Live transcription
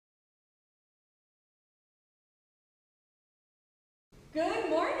Good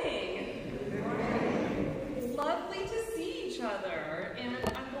morning. Good morning. Lovely to see each other, and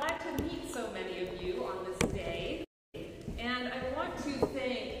I'm glad to meet so many of you on this day. And I want to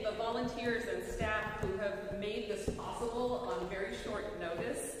thank the volunteers and staff who have made this possible on very short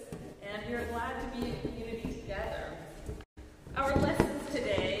notice, and we are glad to be in community together. Our lessons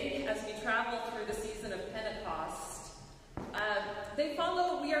today, as we travel through the season of Pentecost,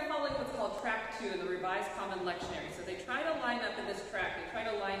 we are following what's called Track 2 in the Revised Common Lectionary. So they try to line up in this track, they try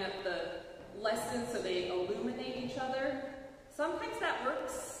to line up the lessons so they illuminate each other. Sometimes that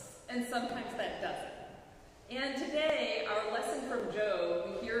works, and sometimes that doesn't. And today, our lesson from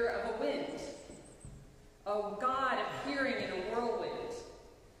Job, we hear of a wind, a God appearing in a whirlwind.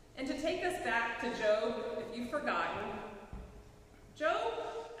 And to take us back to Job, if you've forgotten, Job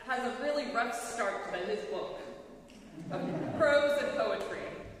has a really rough start to his book of prose and poetry.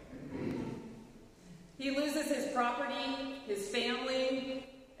 He loses his property, his family,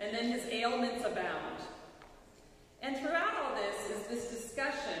 and then his ailments abound. And throughout all this is this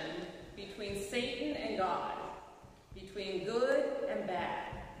discussion between Satan and God, between good and bad.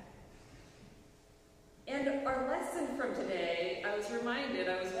 And our lesson from today, I was reminded,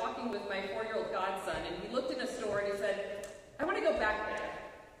 I was walking with my 4-year-old godson, and he looked in a store and he said, "I want to go back there."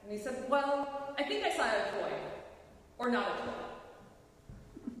 And he said, "Well, I think I saw a toy, or not a toy."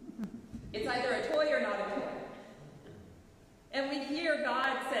 It's either a toy or not a toy. And we hear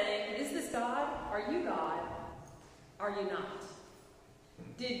God saying, "Is this God? Are you God? Are you not?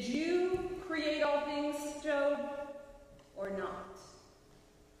 Did you create all things, Job, or not?"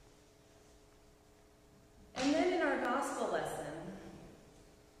 And then in our gospel lesson,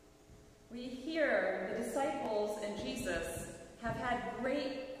 we hear the disciples and Jesus have had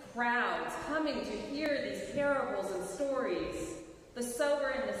great crowds coming to hear these parables and stories, the sower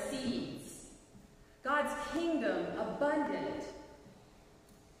and the seeds, God's kingdom abundant,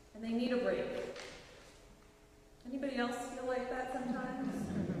 and they need a break. Anybody else feel like that sometimes?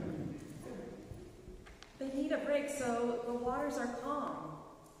 They need a break, so the waters are calm.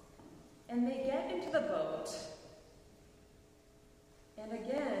 And they get into the boat, and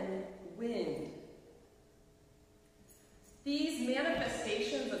again, wind. These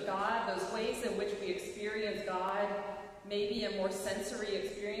manifestations of God, those ways in which we experience God, maybe in more sensory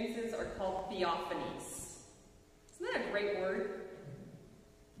experiences, are called theophanies. Isn't that a great word?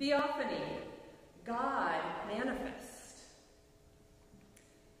 Theophany. God manifest.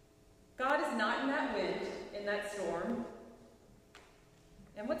 God is not in that wind, in that storm.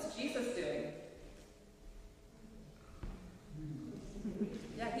 And what's Jesus doing?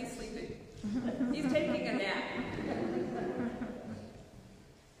 Yeah, he's sleeping. He's taking a nap.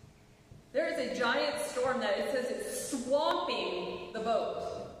 There is a giant storm that it says it's swamping the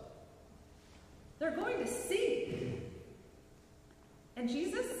boat. They're going to sink. And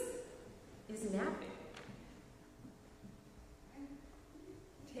Jesus is napping.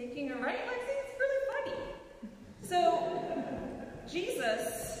 Taking a right, Lexi? It's really funny. So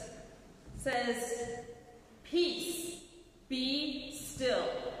Jesus says, "Peace, be still."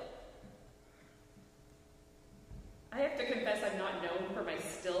 I have to confess I'm not known for my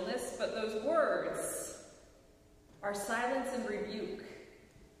stillness, but those words are silence and rebuke.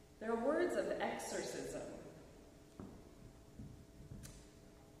 They're words of exorcism.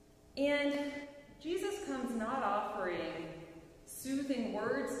 And Jesus comes not offering soothing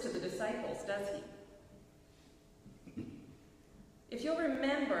words to the disciples, does he? If you'll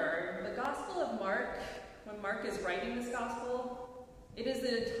remember, the Gospel of Mark, when Mark is writing this Gospel, it is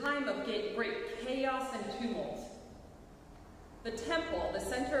a time of great chaos and tumult. The temple, the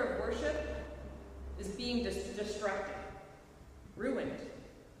center of worship, is being destructed, ruined.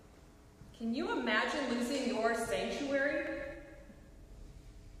 Can you imagine losing your sanctuary?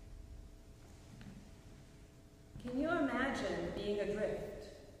 Can you imagine being adrift?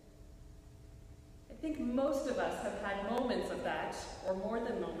 I think most of us have had moments of that, or more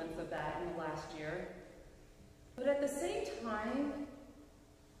than moments of that in the last year. But at the same time,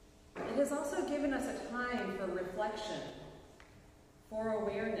 it has also given us a time for reflection, for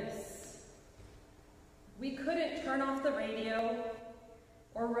awareness. We couldn't turn off the radio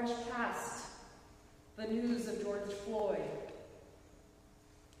or rush past the news of George Floyd.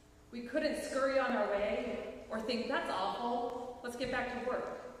 We couldn't scurry on our way or think, "That's awful, let's get back to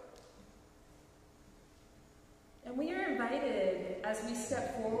work." And we are invited, as we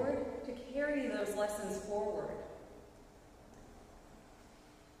step forward, to carry those lessons forward.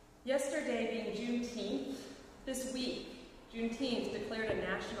 Yesterday being Juneteenth, this week, Juneteenth declared a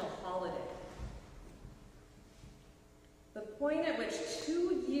national holiday. The point at which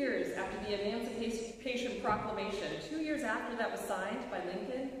 2 years after the Emancipation Proclamation, 2 years after that was signed by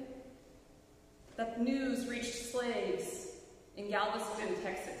Lincoln, that news reached slaves in Galveston,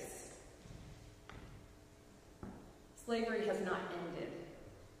 Texas. Slavery has not ended.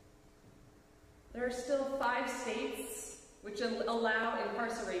 There are still 5 states which allow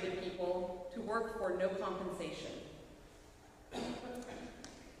incarcerated people to work for no compensation.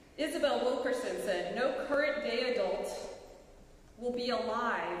 Isabel Wilkerson said, "No current-day adult will be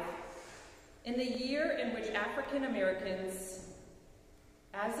alive in the year in which African Americans,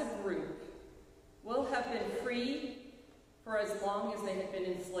 as a group, will have been free for as long as they have been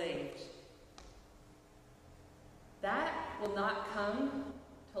enslaved. That will not come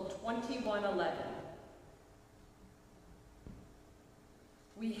till 2111.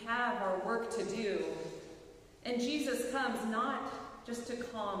 We have our work to do, and Jesus comes not just to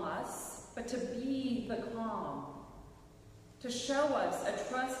calm us, but to be the calm, to show us a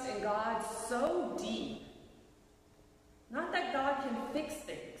trust in God so deep. Not that God can fix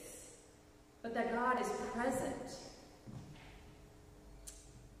things, but that God is present.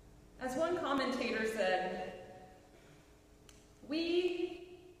 As one commentator said,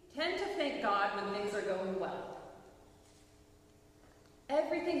 we tend to thank God when things are going well.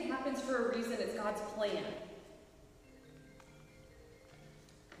 Everything happens for a reason. It's God's plan.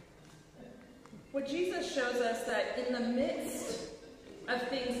 What Jesus shows us that in the midst of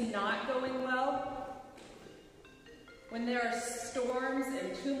things not going well, when there are storms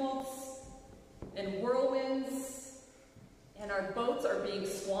and tumults and whirlwinds and our boats are being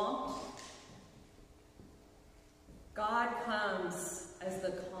swamped, God comes as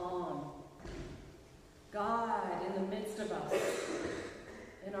the calm. God in the midst of us,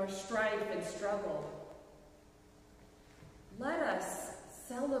 in our strife and struggle. Let us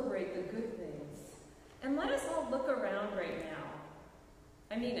celebrate the good things. And let us all look around right now.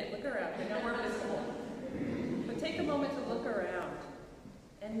 I mean it, look around. I know we're visible. But take a moment to look around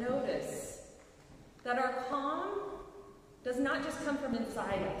and notice that our calm does not just come from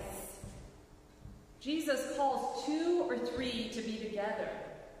inside us. Jesus calls 2 or 3 to be together.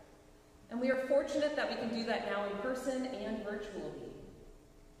 And we are fortunate that we can do that now in person and virtually.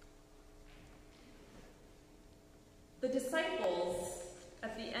 The disciples,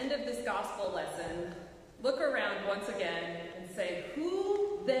 at the end of this gospel lesson, look around once again and say,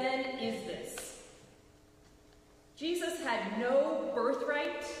 "Who then is this?" Jesus had no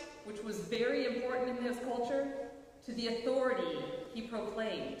birthright, which was very important in his culture, to the authority he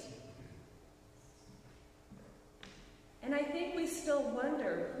proclaimed. And I think we still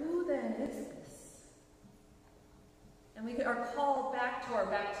wonder, who then is this? And we are called back to our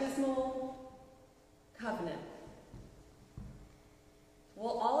baptismal covenant.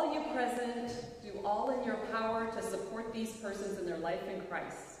 Will all you present do all in your power to support these persons in their life in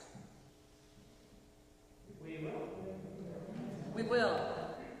Christ? We will. We will.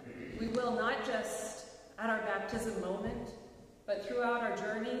 We will, not just at our baptism moment, but throughout our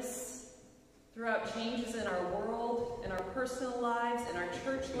journeys, throughout changes in our world, in our personal lives, in our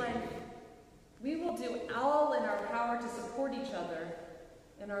church life. We will do all in our power to support each other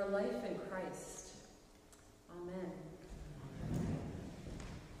in our life in Christ. Amen.